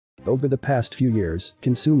Over the past few years,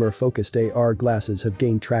 consumer-focused AR glasses have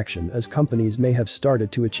gained traction as companies may have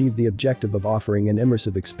started to achieve the objective of offering an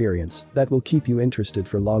immersive experience that will keep you interested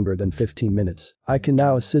for longer than 15 minutes. I can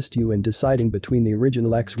now assist you in deciding between the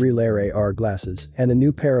original Xreal Air AR glasses and a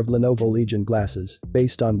new pair of Lenovo Legion glasses,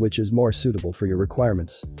 based on which is more suitable for your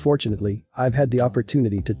requirements. Fortunately, I've had the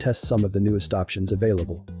opportunity to test some of the newest options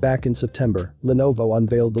available. Back in September, Lenovo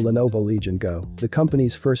unveiled the Lenovo Legion Go, the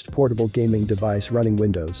company's first portable gaming device running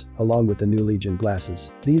Windows, along with the new Legion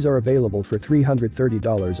glasses. These are available for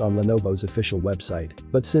 $330 on Lenovo's official website.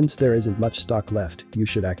 But since there isn't much stock left, you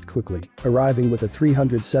should act quickly. Arriving with a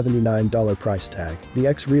 $379 price tag, the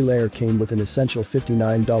Xreal Air came with an essential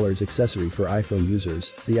 $59 accessory for iPhone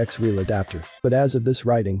users, the Xreal adapter. But as of this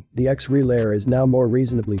writing, the Xreal Air is now more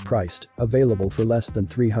reasonably priced, available for less than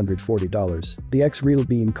 $340. The Xreal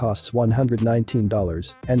Beam costs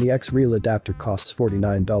 $119, and the Xreal adapter costs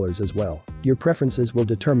 $49 as well. Your preferences will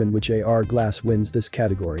determine which AR glass wins this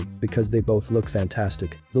category, because they both look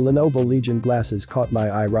fantastic. The Lenovo Legion glasses caught my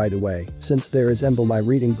eye right away, since they resemble my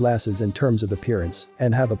reading glasses in terms of appearance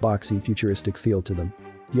and have a boxy futuristic feel to them.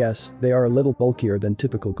 Yes, they are a little bulkier than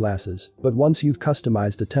typical glasses, but once you've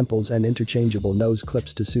customized the temples and interchangeable nose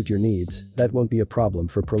clips to suit your needs, that won't be a problem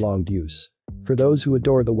for prolonged use. For those who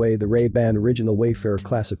adore the way the Ray-Ban Original Wayfarer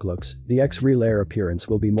Classic looks, the Xreal Air appearance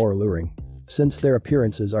will be more alluring. Since their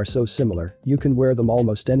appearances are so similar, you can wear them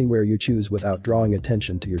almost anywhere you choose without drawing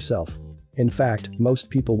attention to yourself. In fact, most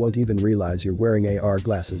people won't even realize you're wearing AR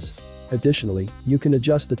glasses. Additionally, you can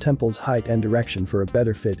adjust the temple's height and direction for a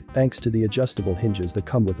better fit thanks to the adjustable hinges that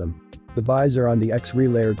come with them. The visor on the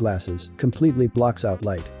Xreal Air glasses completely blocks out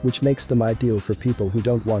light, which makes them ideal for people who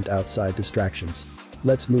don't want outside distractions.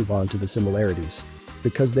 Let's move on to the similarities.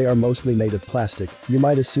 Because they are mostly made of plastic, you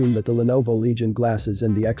might assume that the Lenovo Legion glasses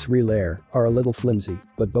and the Xreal Air are a little flimsy,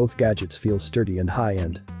 but both gadgets feel sturdy and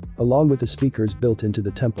high-end. Along with the speakers built into the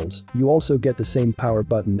temples, you also get the same power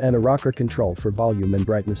button and a rocker control for volume and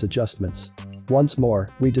brightness adjustments. Once more,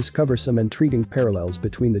 we discover some intriguing parallels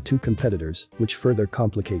between the two competitors, which further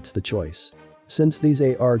complicates the choice. Since these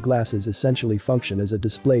AR glasses essentially function as a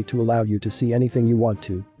display to allow you to see anything you want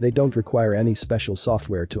to, they don't require any special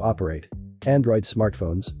software to operate. Android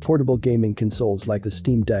smartphones, portable gaming consoles like the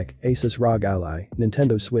Steam Deck, Asus ROG Ally,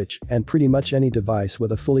 Nintendo Switch, and pretty much any device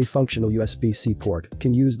with a fully functional USB-C port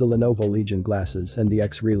can use the Lenovo Legion glasses and the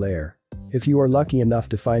Xreal Air. If you are lucky enough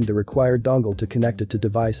to find the required dongle to connect it to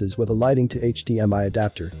devices with a Lighting to HDMI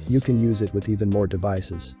adapter, you can use it with even more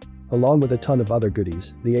devices. Along with a ton of other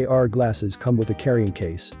goodies, the AR glasses come with a carrying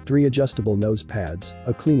case, 3 adjustable nose pads,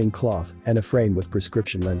 a cleaning cloth, and a frame with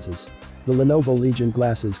prescription lenses. The Lenovo Legion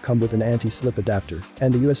glasses come with an anti-slip adapter,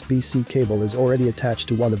 and the USB-C cable is already attached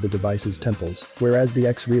to one of the device's temples, whereas the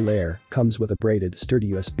Xreal Air comes with a braided,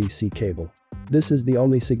 sturdy USB-C cable. This is the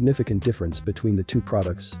only significant difference between the two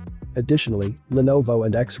products. Additionally, Lenovo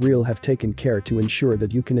and Xreal have taken care to ensure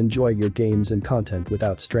that you can enjoy your games and content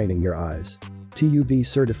without straining your eyes. TUV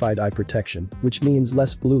certified eye protection, which means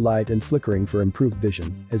less blue light and flickering for improved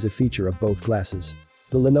vision, is a feature of both glasses.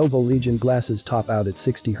 The Lenovo Legion glasses top out at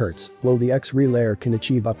 60 Hz, while the Xreal Air can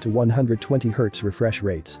achieve up to 120 Hz refresh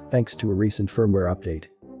rates, thanks to a recent firmware update.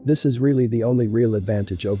 This is really the only real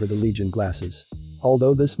advantage over the Legion glasses.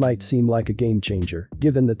 Although this might seem like a game changer,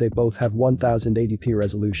 given that they both have 1080p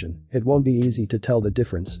resolution, it won't be easy to tell the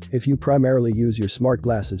difference if you primarily use your smart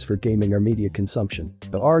glasses for gaming or media consumption.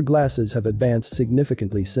 The AR glasses have advanced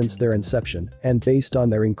significantly since their inception, and based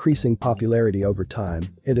on their increasing popularity over time,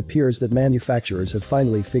 it appears that manufacturers have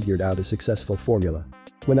finally figured out a successful formula.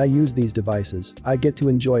 When I use these devices, I get to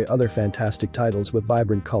enjoy other fantastic titles with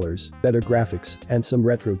vibrant colors, better graphics, and some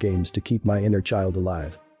retro games to keep my inner child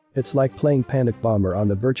alive. It's like playing Panic Bomber on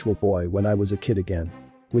the Virtual Boy when I was a kid again.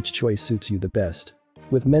 Which choice suits you the best?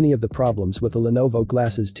 With many of the problems with the Lenovo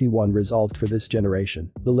Glasses T1 resolved for this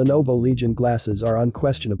generation, the Lenovo Legion glasses are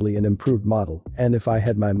unquestionably an improved model, and if I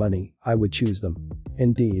had my money, I would choose them.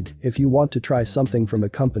 Indeed, if you want to try something from a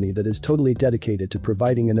company that is totally dedicated to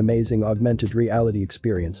providing an amazing augmented reality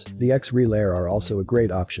experience, the Xreal Air are also a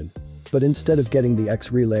great option. But instead of getting the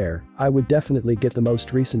Xreal Air, I would definitely get the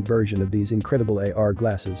most recent version of these incredible AR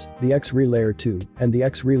glasses, the Xreal Air 2 and the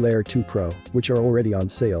Xreal Air 2 Pro, which are already on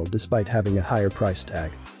sale despite having a higher price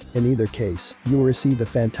tag. In either case, you will receive a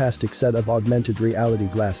fantastic set of augmented reality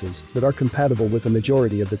glasses that are compatible with a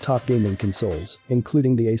majority of the top gaming consoles,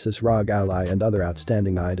 including the Asus ROG Ally and other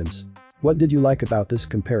outstanding items. What did you like about this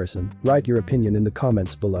comparison? Write your opinion in the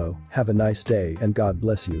comments below. Have a nice day and God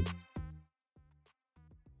bless you.